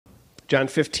John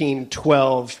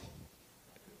 15:12,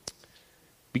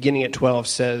 beginning at 12,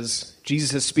 says,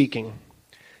 Jesus is speaking,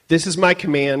 "This is my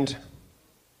command,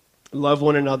 love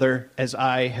one another as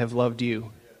I have loved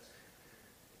you.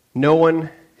 No one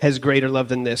has greater love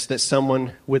than this, that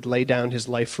someone would lay down his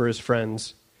life for his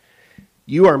friends.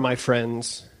 You are my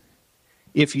friends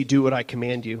if you do what I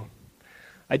command you.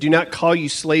 I do not call you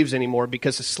slaves anymore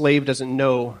because a slave doesn't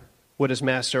know what his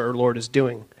master or Lord is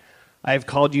doing. I have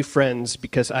called you friends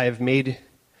because I have made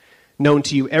known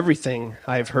to you everything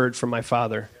I have heard from my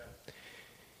Father.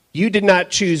 You did not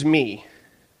choose me,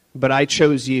 but I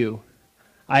chose you.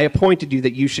 I appointed you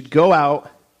that you should go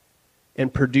out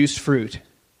and produce fruit,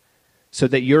 so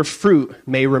that your fruit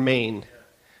may remain,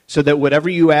 so that whatever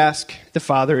you ask the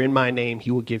Father in my name,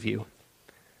 he will give you."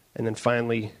 And then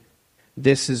finally,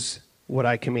 "This is what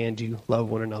I command you, love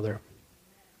one another."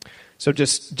 So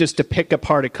just to pick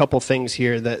apart a couple things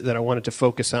here that I wanted to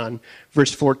focus on.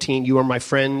 Verse 14, "You are my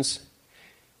friends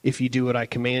if you do what I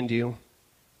command you."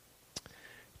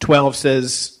 12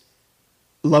 says,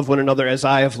 "Love one another as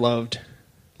I have loved.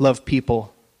 Love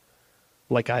people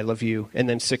like I love you." And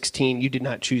then 16, "You did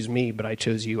not choose me, but I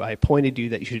chose you. I appointed you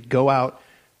that you should go out,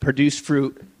 produce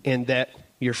fruit, and that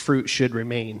your fruit should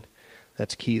remain."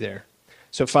 That's key there.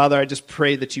 So, Father, I just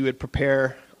pray that you would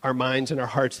prepare our minds and our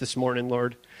hearts this morning,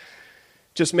 Lord.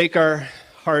 Just make our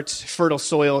hearts fertile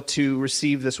soil to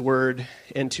receive this word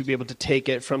and to be able to take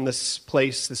it from this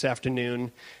place this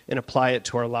afternoon and apply it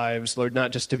to our lives, Lord,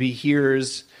 not just to be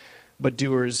hearers, but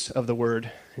doers of the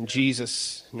word. In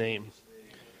Jesus' name.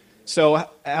 So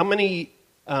how many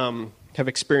have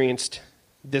experienced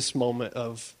this moment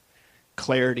of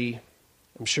clarity?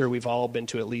 I'm sure we've all been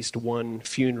to at least one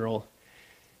funeral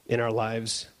in our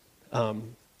lives.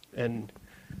 And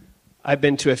I've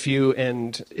been to a few,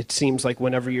 and it seems like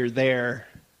whenever you're there,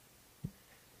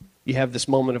 you have this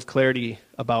moment of clarity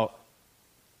about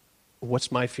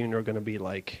what's my funeral going to be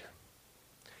like.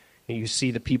 And you see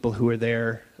the people who are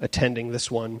there attending this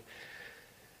one.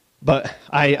 But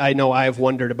I know I've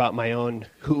wondered about my own,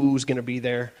 who's going to be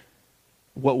there,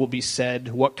 what will be said,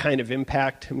 what kind of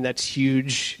impact. I mean, that's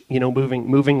huge,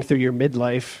 moving through your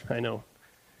midlife. I know,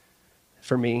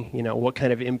 for me, what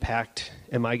kind of impact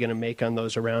am I going to make on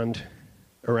those around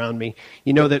me?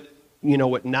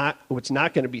 What's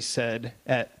not going to be said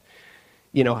at,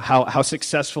 how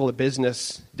successful a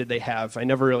business did they have? I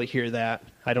never really hear that.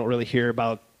 I don't really hear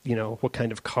about, what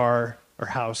kind of car or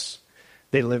house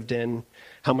they lived in,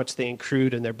 how much they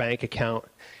accrued in their bank account.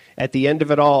 At the end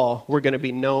of it all, we're going to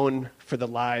be known for the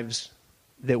lives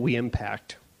that we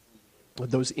impact,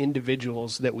 those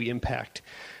individuals that we impact.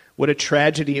 What a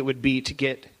tragedy it would be to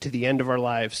get to the end of our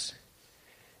lives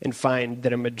and find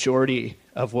that a majority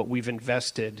of what we've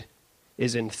invested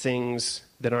is in things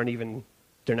that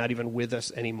they're not even with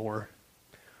us anymore.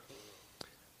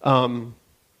 I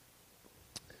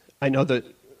know that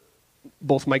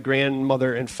both my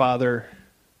grandmother and father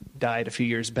died a few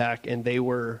years back, and they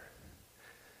were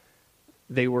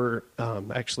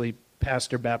actually,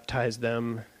 pastor baptized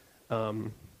them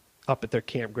up at their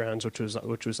campgrounds,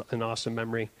 which was an awesome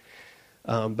memory.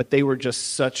 But they were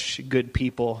just such good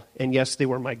people, and yes, they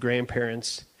were my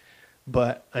grandparents.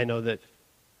 But I know that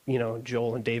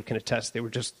Joel and Dave can attest, they were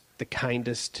just the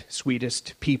kindest,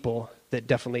 sweetest people that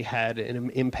definitely had an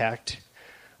impact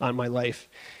on my life.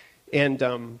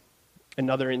 And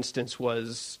another instance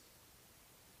was,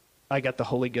 I got the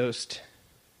Holy Ghost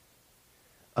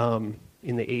in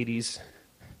the 80s.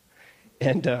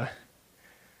 And,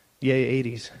 yay,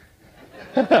 80s.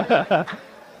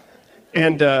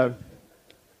 And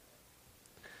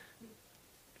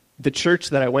the church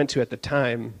that I went to at the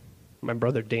time, my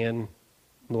brother Dan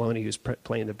Maloney, who's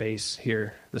playing the bass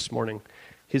here this morning,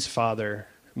 his father,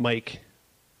 Mike,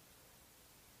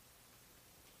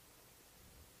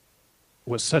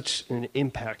 was such an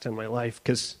impact on my life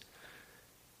because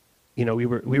we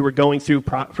were going through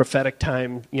prophetic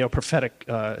time, prophetic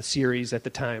series at the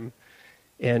time,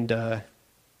 and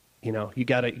you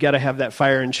gotta have that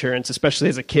fire insurance, especially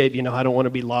as a kid. I don't want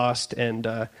to be lost, and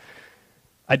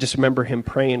I just remember him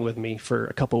praying with me for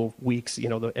a couple weeks.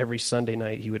 Every Sunday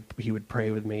night he would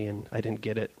pray with me, and I didn't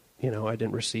get it. I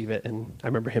didn't receive it, and I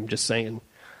remember him just saying,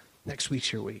 "Next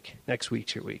week's your week. Next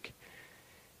week's your week."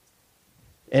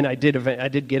 And I did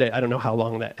get it. I don't know how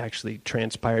long that actually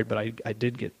transpired, but I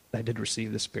did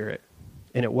receive the Spirit.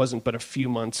 And it wasn't but a few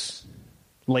months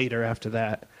later after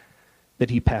that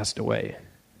he passed away.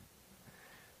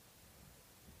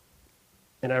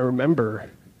 And I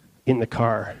remember in the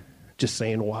car just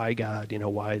saying, "Why, God?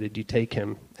 Why did you take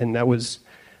him?" And that was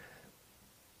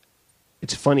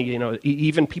it's funny,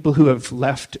 even people who have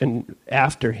left and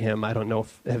after him, I don't know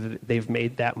if they've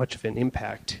made that much of an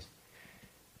impact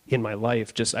in my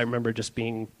life. I remember just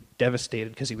being devastated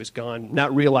because he was gone,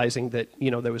 not realizing that,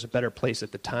 there was a better place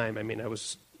at the time. I mean, I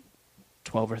was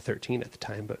 12 or 13 at the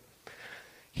time, but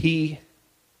he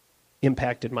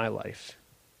impacted my life.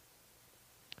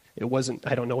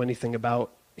 I don't know anything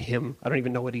about him. I don't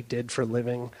even know what he did for a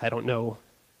living. I don't know,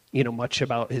 much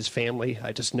about his family.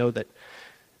 I just know that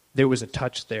there was a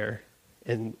touch there,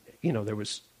 and,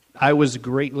 I was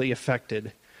greatly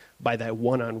affected by that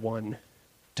one-on-one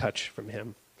touch from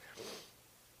him.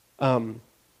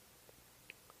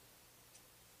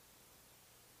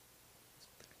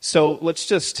 So let's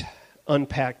just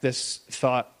unpack this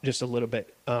thought just a little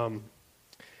bit.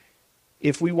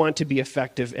 If we want to be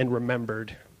effective and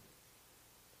remembered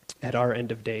at our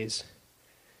end of days,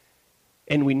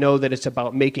 and we know that it's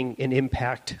about making an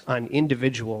impact on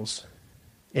individuals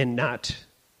and not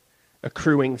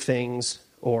accruing things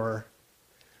or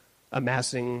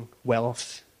amassing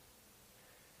wealth,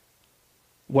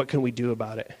 what can we do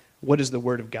about it? What does the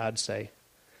Word of God say?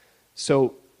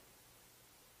 So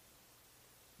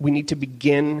we need to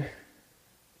begin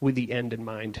with the end in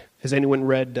mind. Has anyone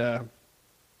read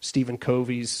Stephen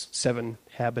Covey's 7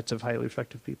 Habits of Highly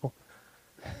Effective People?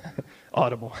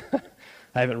 Audible.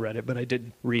 I haven't read it, but I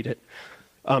did read it.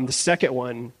 The second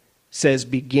one says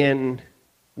begin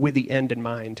with the end in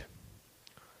mind.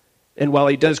 And while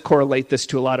he does correlate this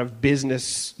to a lot of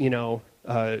business,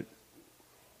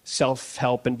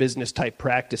 self-help and business type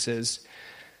practices,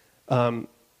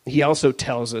 he also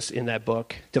tells us in that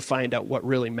book to find out what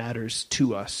really matters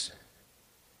to us.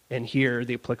 And here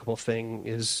the applicable thing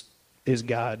is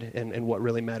God and what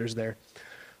really matters there.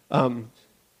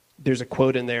 There's a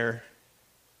quote in there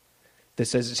that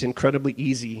says it's incredibly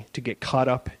easy to get caught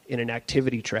up in an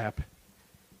activity trap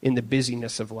in the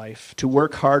busyness of life, to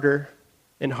work harder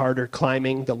and harder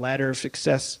climbing the ladder of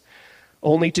success,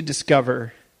 only to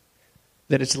discover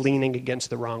that it's leaning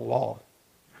against the wrong wall.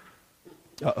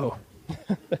 Uh-oh.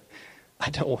 I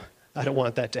don't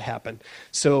want that to happen.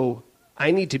 So I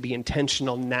need to be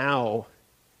intentional now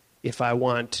if I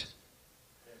want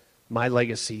my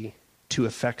legacy to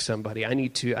affect somebody. I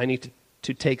need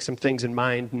to take some things in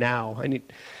mind now. I need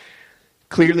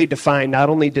clearly define not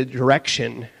only the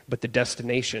direction, but the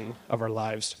destination of our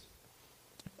lives.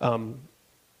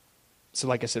 So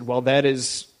like I said, well, that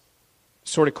is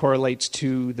sort of correlates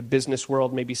to the business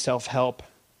world, maybe self-help.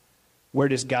 Where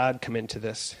does God come into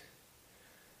this?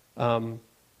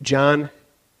 John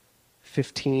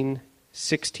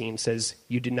 15:16 says,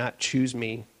 "You did not choose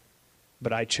me,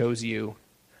 but I chose you.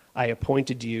 I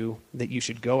appointed you that you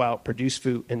should go out, produce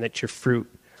fruit, and that your fruit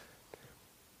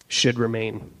should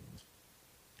remain."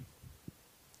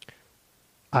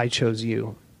 I chose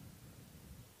you.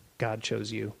 God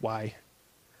chose you. Why?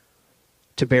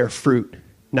 To bear fruit.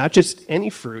 Not just any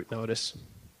fruit, notice,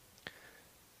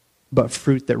 but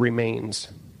fruit that remains.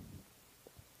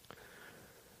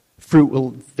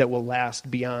 Fruit that will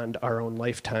last beyond our own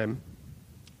lifetime.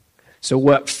 So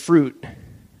what fruit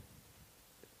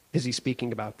is he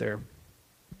speaking about there?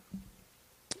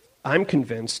 I'm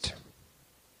convinced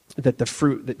that the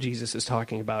fruit that Jesus is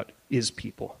talking about is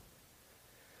people.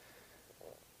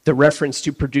 The reference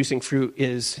to producing fruit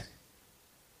is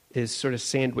sort of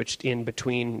sandwiched in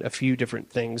between a few different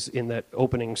things in that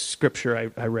opening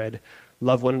scripture I read.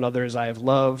 Love one another as I have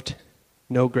loved.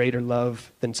 No greater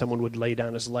love than someone would lay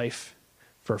down his life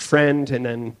for a friend. And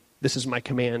then this is my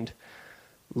command.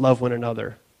 Love one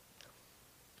another.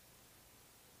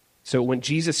 So when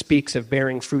Jesus speaks of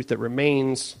bearing fruit that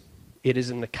remains, it is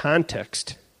in the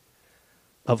context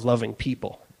of loving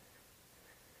people.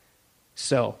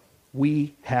 So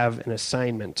we have an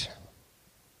assignment.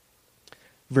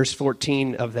 Verse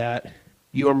 14 of that,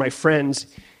 "You are my friends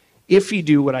if you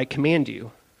do what I command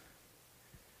you."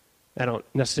 I don't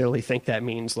necessarily think that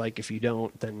means like if you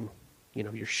don't, then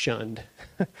you're shunned.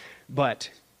 But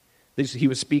he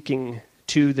was speaking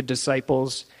to the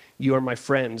disciples. You are my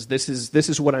friends. This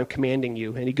is what I'm commanding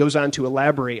you. And he goes on to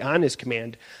elaborate on his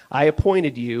command. I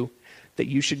appointed you that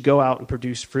you should go out and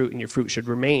produce fruit, and your fruit should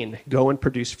remain. Go and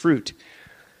produce fruit,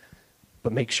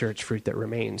 but make sure it's fruit that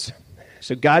remains.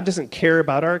 So God doesn't care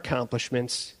about our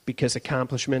accomplishments because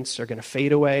accomplishments are going to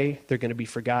fade away. They're going to be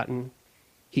forgotten.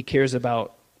 He cares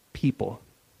about people,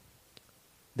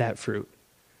 that fruit.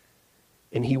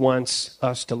 And he wants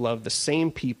us to love the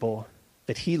same people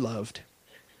that he loved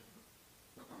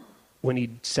when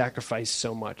he sacrificed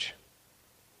so much.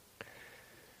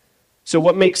 So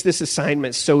what makes this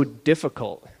assignment so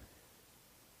difficult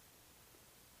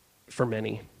for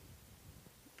many?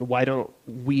 Why don't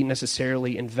we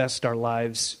necessarily invest our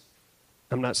lives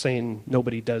I'm not saying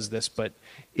nobody does this, but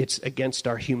it's against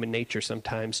our human nature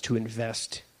sometimes to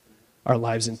invest our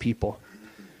lives in people.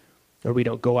 Or we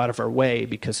don't go out of our way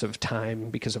because of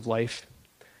time, because of life,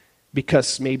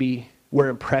 because maybe we're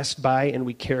impressed by and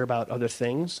we care about other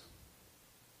things.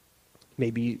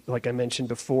 Maybe, like I mentioned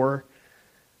before,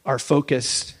 our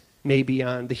focus may be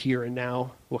on the here and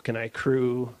now. What can I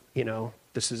accrue? What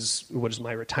is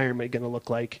my retirement going to look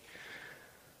like?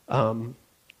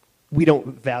 We don't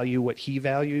value what he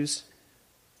values,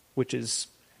 which is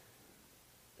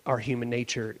our human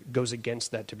nature goes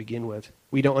against that to begin with.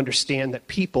 We don't understand that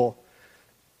people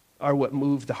are what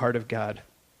move the heart of God.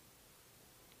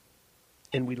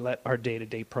 And we let our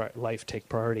day-to-day life take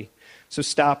priority. So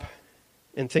stop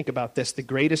and think about this. The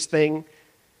greatest thing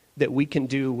that we can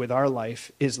do with our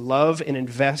life is love and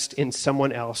invest in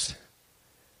someone else,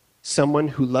 someone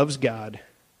who loves God,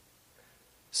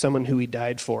 someone who he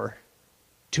died for,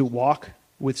 to walk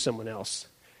with someone else.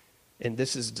 And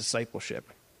this is discipleship.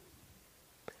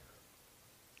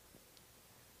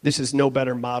 This is no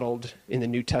better modeled in the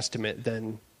New Testament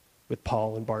than with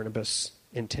Paul and Barnabas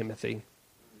and Timothy.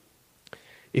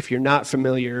 If you're not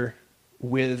familiar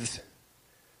with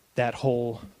that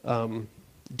whole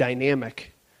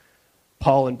dynamic,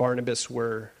 Paul and Barnabas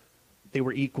were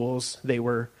equals. They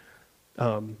were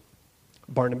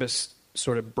Barnabas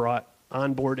sort of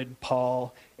onboarded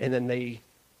Paul, and then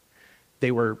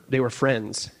they were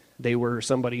friends. They were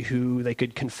somebody who they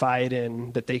could confide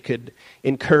in, that they could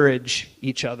encourage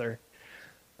each other.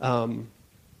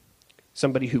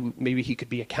 Somebody who maybe he could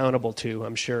be accountable to,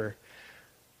 I'm sure.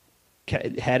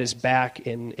 Had his back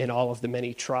in all of the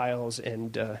many trials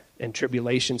and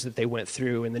tribulations that they went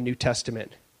through in the New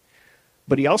Testament.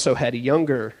 But he also had a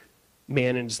younger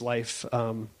man in his life,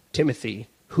 Timothy,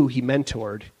 who he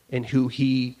mentored and who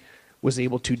he was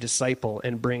able to disciple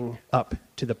and bring up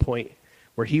to the point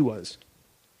where he was.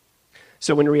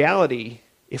 So in reality,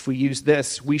 if we use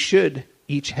this, we should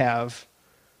each have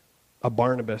a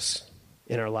Barnabas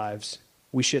in our lives.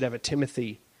 We should have a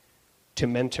Timothy to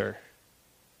mentor.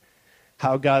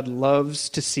 How God loves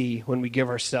to see when we give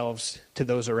ourselves to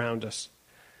those around us,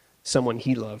 someone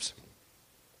he loves.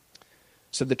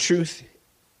 So the truth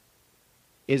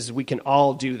is we can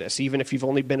all do this, even if you've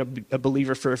only been a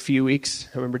believer for a few weeks.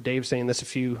 I remember Dave saying this a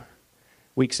few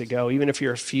weeks ago. Even if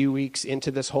you're a few weeks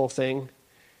into this whole thing,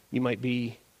 you might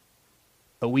be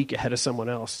a week ahead of someone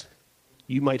else.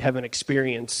 You might have an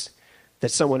experience that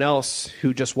someone else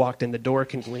who just walked in the door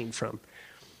can glean from.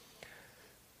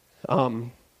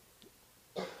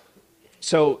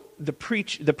 So the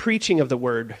preaching of the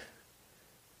word,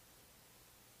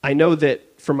 I know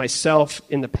that for myself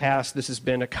in the past, this has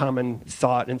been a common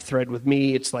thought and thread with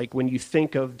me. It's like when you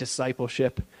think of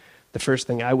discipleship, the first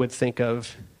thing I would think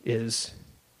of is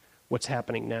what's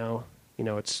happening now.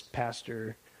 It's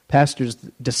pastors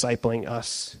discipling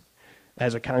us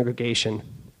as a congregation.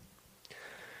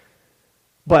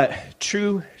 But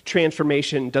true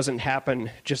transformation doesn't happen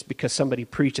just because somebody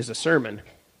preaches a sermon.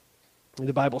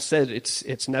 The Bible says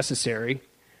it's necessary,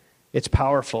 it's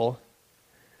powerful,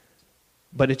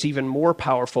 but it's even more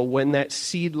powerful when that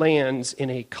seed lands in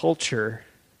a culture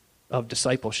of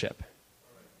discipleship.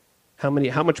 How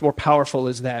much more powerful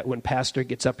is that when pastor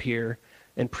gets up here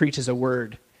and preaches a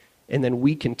word, and then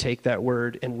we can take that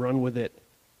word and run with it,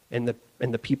 and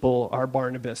the people, our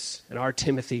Barnabas and our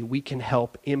Timothy, we can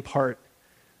help impart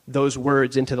those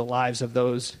words into the lives of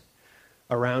those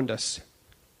around us.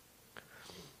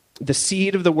 The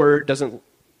seed of the word doesn't,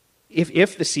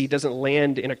 if the seed doesn't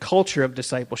land in a culture of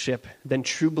discipleship, then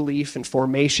true belief and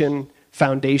formation,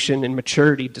 foundation, and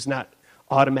maturity does not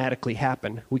automatically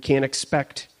happen. We can't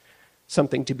expect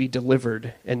something to be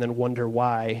delivered and then wonder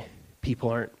why people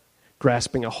aren't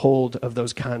grasping a hold of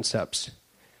those concepts.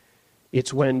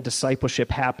 It's when discipleship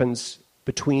happens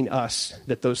between us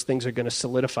that those things are going to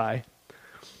solidify.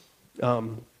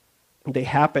 They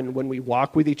happen when we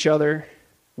walk with each other.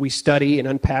 We study and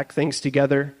unpack things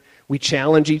together. We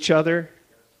challenge each other.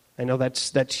 I know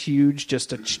that's huge,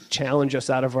 just to challenge us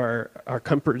out of our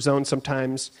comfort zone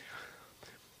sometimes.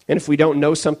 And if we don't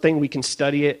know something, we can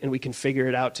study it and we can figure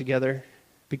it out together,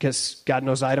 because God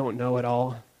knows I don't know it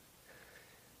all.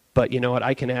 But you know what?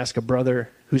 I can ask a brother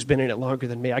who's been in it longer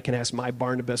than me. I can ask my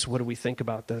Barnabas, what do we think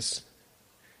about this?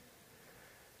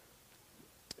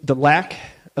 The lack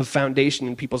of foundation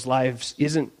in people's lives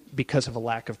isn't because of a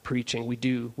lack of preaching.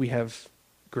 We have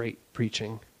great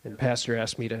preaching. And Pastor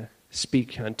asked me to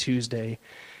speak on Tuesday,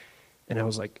 and I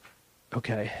was like,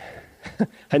 okay.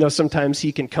 I know sometimes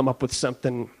he can come up with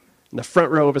something in the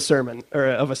front row of a sermon or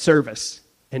of a service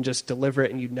and just deliver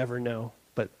it, and you'd never know.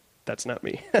 But that's not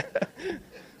me.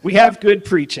 We have good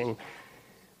preaching.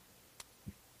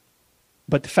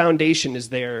 But the foundation is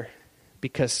there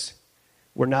because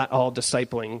we're not all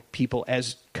discipling people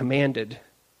as commanded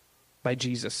by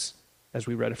Jesus, as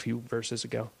we read a few verses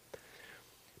ago.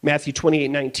 Matthew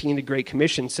 28:19, the Great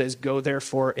Commission says, "Go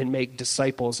therefore and make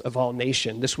disciples of all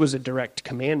nations." This was a direct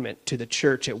commandment to the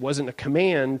church. It wasn't a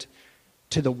command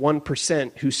to the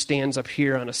 1% who stands up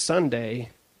here on a Sunday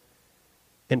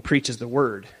and preaches the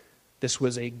word. This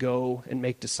was a go and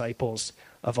make disciples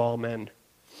of all men.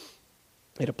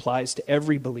 It applies to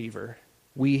every believer.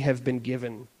 We have been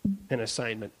given an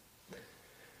assignment.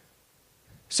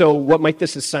 So what might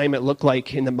this assignment look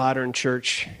like in the modern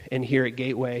church and here at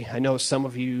Gateway? I know some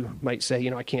of you might say,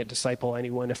 I can't disciple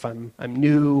anyone if I'm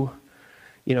new.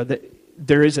 That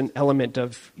there is an element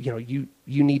of, you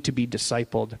need to be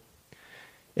discipled.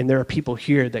 And there are people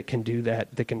here that can do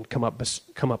that can come up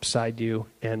beside you,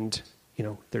 and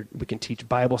we can teach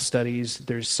Bible studies.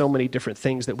 There's so many different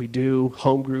things that we do,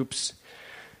 home groups.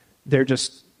 There are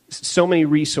just so many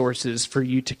resources for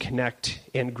you to connect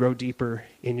and grow deeper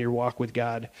in your walk with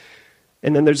God.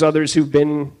 And then there's others who've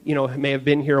been, may have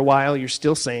been here a while. You're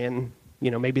still saying,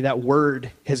 maybe that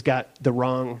word has got the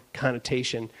wrong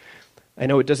connotation. I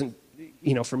know it doesn't,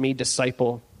 for me,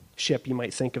 discipleship, you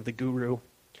might think of the guru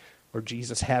or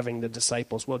Jesus having the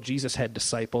disciples. Well, Jesus had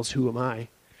disciples. Who am I?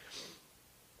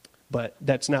 But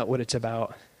that's not what it's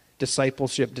about.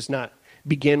 Discipleship does not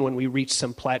begin when we reach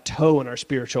some plateau in our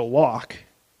spiritual walk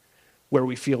where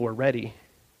we feel we're ready.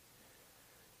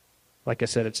 Like I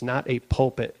said, it's not a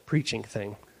pulpit preaching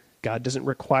thing. God doesn't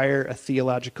require a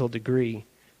theological degree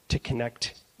to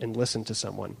connect and listen to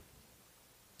someone.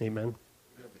 Amen.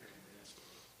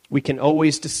 We can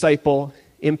always disciple,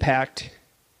 impact,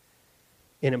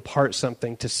 and impart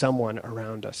something to someone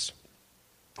around us,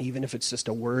 even if it's just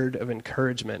a word of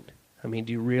encouragement.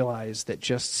 Do you realize that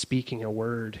just speaking a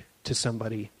word to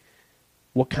somebody,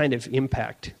 what kind of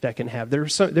impact that can have?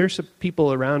 There's some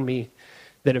people around me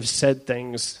that have said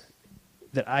things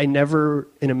that I never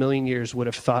in a million years would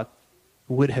have thought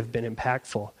would have been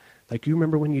impactful. Like, you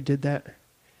remember when you did that?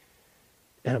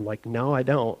 And I'm like, no, I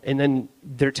don't. And then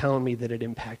they're telling me that it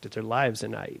impacted their lives.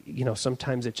 And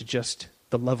sometimes it's just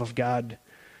the love of God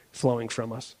flowing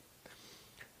from us.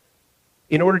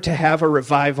 In order to have a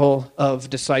revival of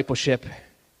discipleship,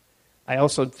 I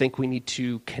also think we need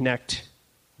to connect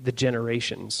the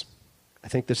generations. I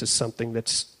think this is something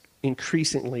that's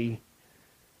increasingly,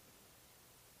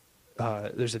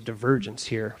 there's a divergence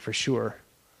here for sure.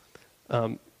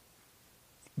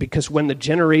 Because when the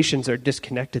generations are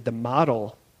disconnected, the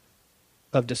model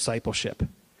of discipleship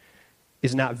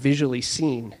is not visually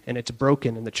seen, and it's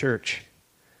broken in the church.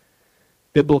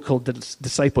 Biblical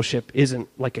discipleship isn't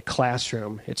like a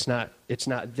classroom. It's not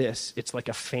this. It's like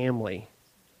a family.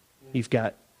 You've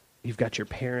got your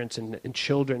parents and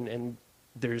children, and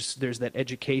there's that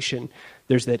education.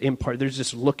 There's that impart. There's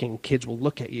just looking. Kids will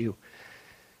look at you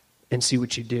and see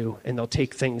what you do, and they'll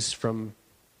take things from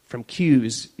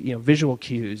cues, visual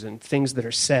cues and things that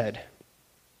are said.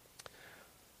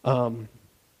 It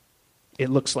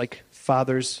looks like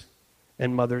fathers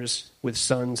and mothers with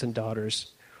sons and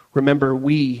daughters. Remember,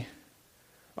 we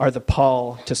are the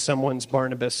Paul to someone's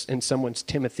Barnabas and someone's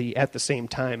Timothy at the same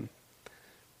time.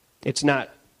 It's not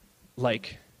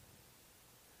like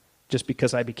just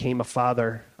because I became a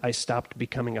father, I stopped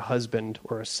becoming a husband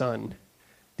or a son.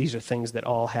 These are things that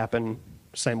all happen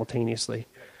simultaneously.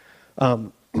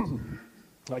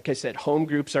 Like I said, home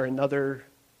groups are another,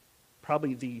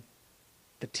 probably the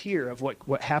tier of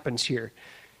what happens here.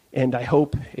 And I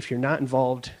hope if you're not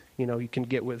involved, you can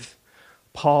get with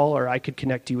Paul, or I could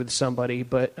connect you with somebody.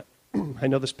 But I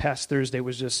know this past Thursday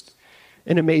was just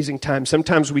an amazing time.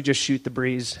 Sometimes we just shoot the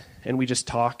breeze and we just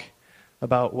talk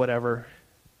about whatever.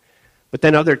 But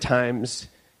then other times,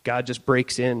 God just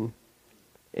breaks in,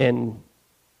 and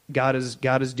God is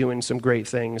doing some great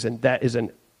things, and that is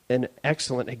an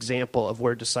excellent example of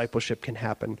where discipleship can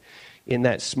happen in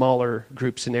that smaller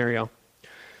group scenario.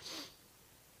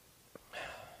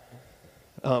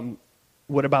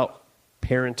 What about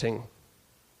parenting?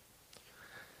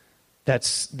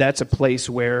 That's a place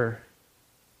where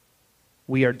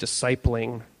we are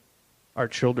discipling our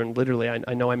children literally.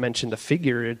 I know I mentioned the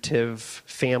figurative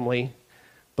family,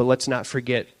 but let's not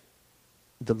forget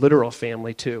the literal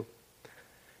family too.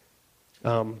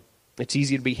 It's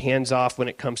easy to be hands-off when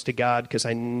it comes to God because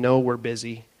I know we're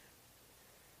busy.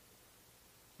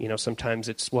 Sometimes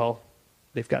it's,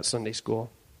 they've got Sunday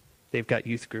school. They've got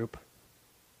youth group.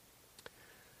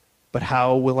 But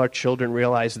how will our children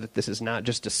realize that this is not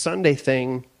just a Sunday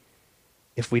thing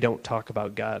if we don't talk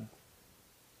about God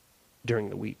during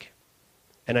the week?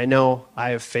 And I know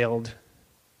I have failed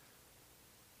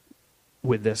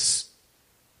with this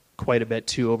quite a bit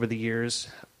too over the years.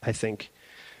 I think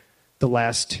the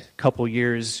last couple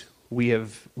years we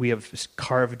have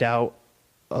carved out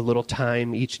a little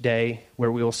time each day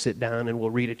where we will sit down and we'll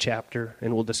read a chapter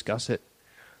and we'll discuss it.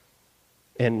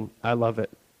 And I love it.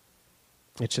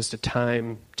 It's just a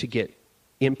time to get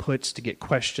inputs, to get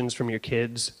questions from your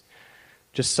kids,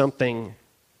 just something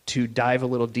to dive a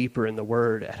little deeper in the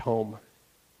Word at home.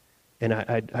 And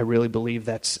I really believe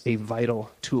that's a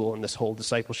vital tool in this whole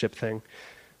discipleship thing.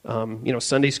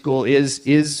 Sunday school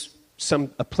is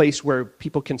a place where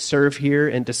people can serve here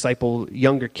and disciple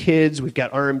younger kids. We've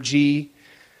got RMG,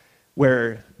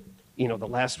 where, the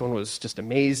last one was just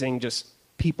amazing, just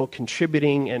people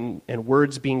contributing and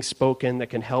words being spoken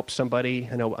that can help somebody.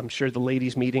 I'm sure the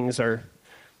ladies' meetings are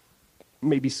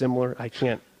maybe similar. I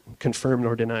can't confirm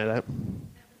nor deny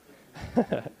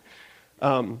that.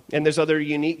 And there's other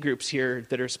unique groups here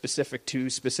that are specific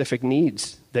to specific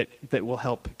needs that will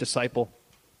help disciple.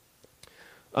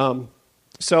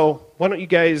 So why don't you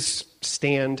guys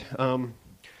stand?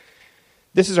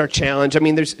 This is our challenge. I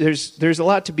mean, there's a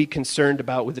lot to be concerned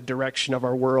about with the direction of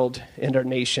our world and our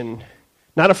nation.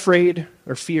 Not afraid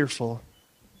or fearful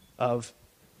of,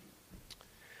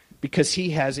 because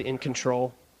He has it in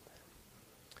control.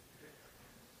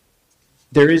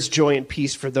 There is joy and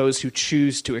peace for those who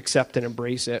choose to accept and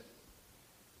embrace it.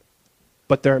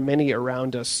 But there are many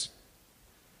around us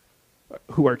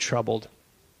who are troubled,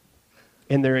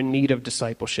 and they're in need of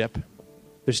discipleship.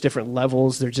 There's different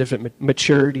levels, there's different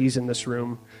maturities in this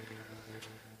room.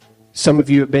 Some of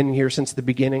you have been here since the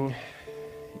beginning,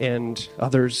 and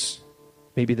others,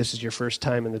 maybe this is your first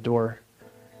time in the door.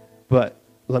 But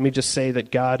let me just say that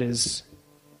God is,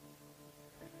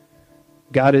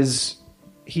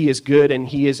 He is good, and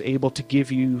He is able to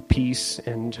give you peace,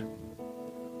 and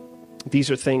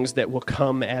these are things that will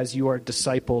come as you are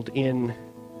discipled in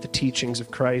the teachings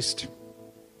of Christ.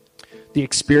 The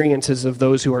experiences of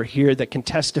those who are here that can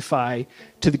testify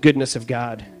to the goodness of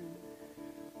God.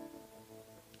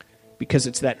 Because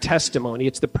it's that testimony,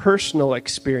 it's the personal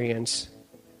experience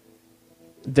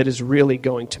that is really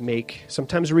going to make.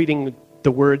 Sometimes reading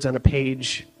the words on a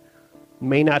page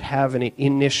may not have an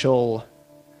initial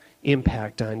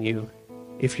impact on you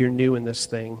if you're new in this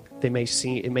thing. It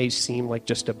may seem like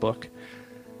just a book.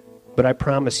 But I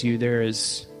promise you there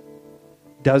is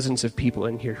dozens of people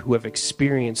in here who have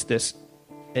experienced this,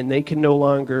 and they can no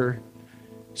longer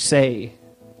say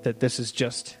that this is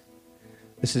just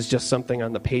something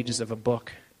on the pages of a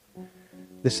book.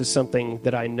 This is something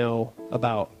that I know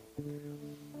about.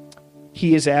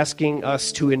 He is asking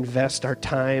us to invest our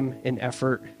time and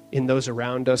effort in those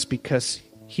around us because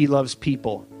He loves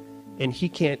people. And He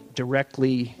can't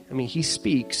directly, He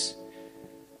speaks,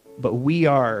 but we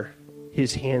are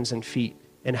His hands and feet.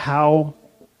 And how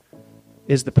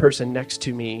is the person next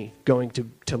to me going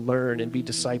to learn and be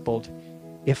discipled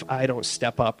if I don't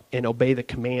step up and obey the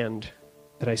command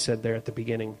that I said there at the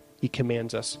beginning? He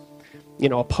commands us.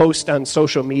 A post on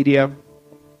social media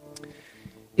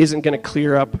isn't going to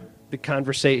clear up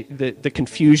the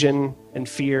confusion and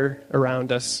fear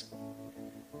around us.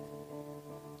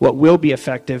 What will be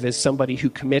effective is somebody who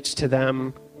commits to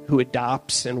them, who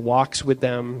adopts and walks with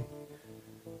them,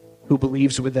 who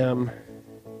believes with them,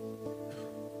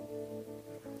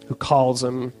 who calls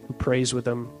them, who prays with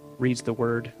them, reads the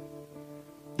Word.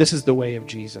 This is the way of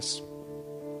Jesus.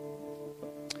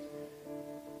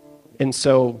 And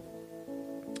so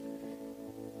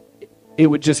it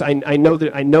would just, I know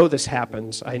this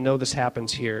happens. I know this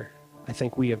happens here. I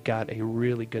think we have got a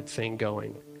really good thing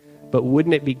going. But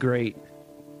wouldn't it be great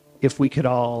if we could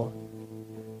all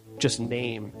just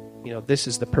name, this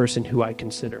is the person who I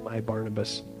consider my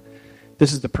Barnabas.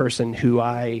 This is the person who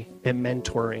I am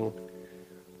mentoring.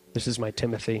 This is my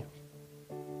Timothy.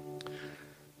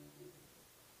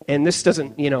 And this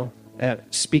doesn't,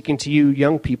 speaking to you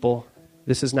young people,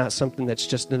 this is not something that's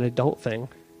just an adult thing.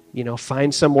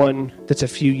 Find someone that's a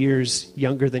few years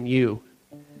younger than you.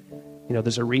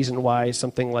 There's a reason why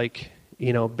something like,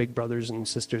 big brothers and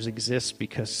sisters exists,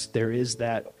 because there is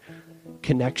that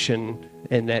connection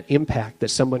and that impact that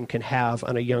someone can have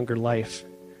on a younger life.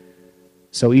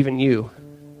 So even you,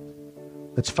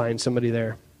 let's find somebody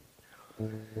there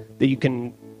that you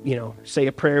can, say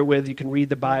a prayer with. You can read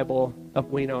the Bible. At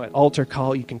altar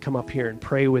call, you can come up here and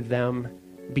pray with them.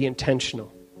 Be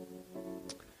intentional.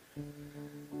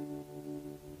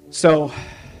 So,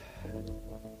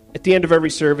 at the end of every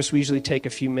service, we usually take a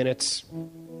few minutes,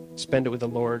 spend it with the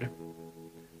Lord.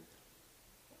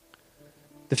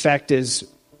 The fact is,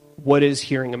 what is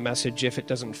hearing a message if it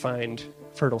doesn't find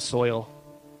fertile soil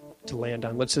to land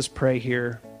on? Let's just pray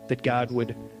here that God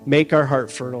would make our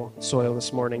heart fertile soil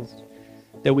this morning.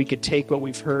 that we could take what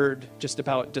we've heard just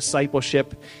about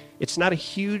discipleship. It's not a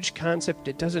huge concept.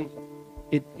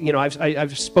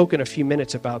 I've spoken a few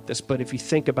minutes about this, but if you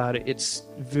think about it, it's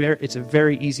a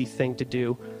very easy thing to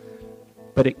do,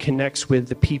 but it connects with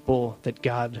the people that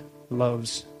God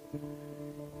loves.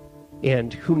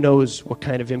 And who knows what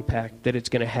kind of impact that it's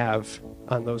going to have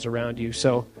on those around you.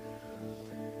 So,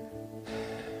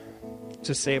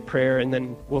 to say a prayer, and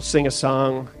then we'll sing a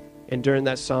song, and during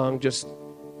that song, just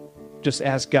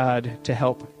ask God to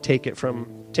help take it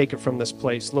from this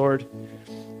place. Lord,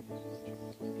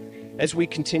 as we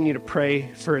continue to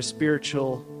pray for a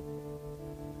spiritual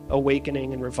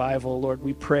awakening and revival, Lord,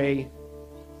 we pray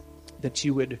that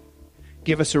you would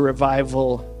give us a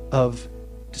revival of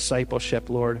discipleship,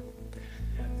 Lord.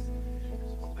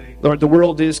 Lord, the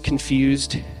world is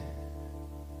confused,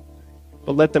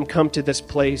 but let them come to this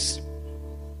place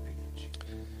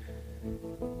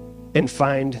and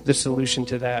find the solution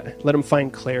to that. Let them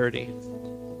find clarity.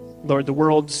 Lord, the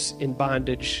world's in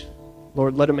bondage.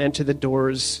 Lord, let them enter the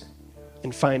doors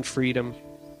and find freedom.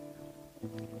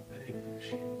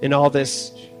 In all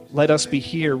this, let us be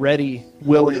here, ready,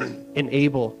 willing, and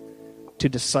able to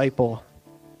disciple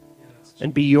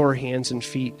and be your hands and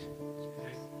feet.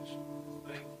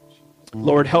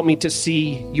 Lord, help me to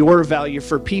see your value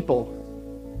for people.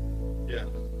 Yeah.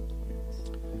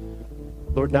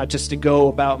 Lord, not just to go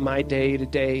about my day to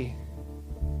day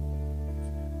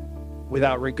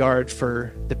without regard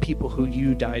for the people who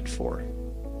you died for.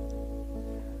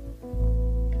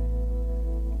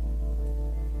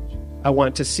 I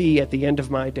want to see at the end of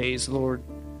my days, Lord,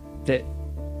 that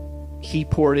he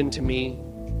poured into me,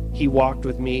 he walked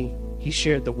with me, he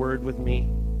shared the word with me.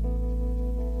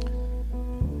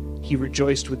 He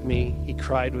rejoiced with me. He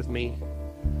cried with me.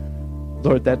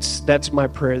 Lord, that's my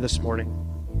prayer this morning.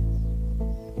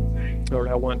 Lord,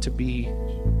 I want to be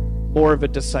more of a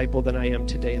disciple than I am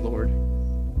today, Lord.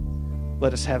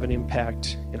 Let us have an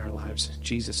impact in our lives. In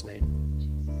Jesus' name.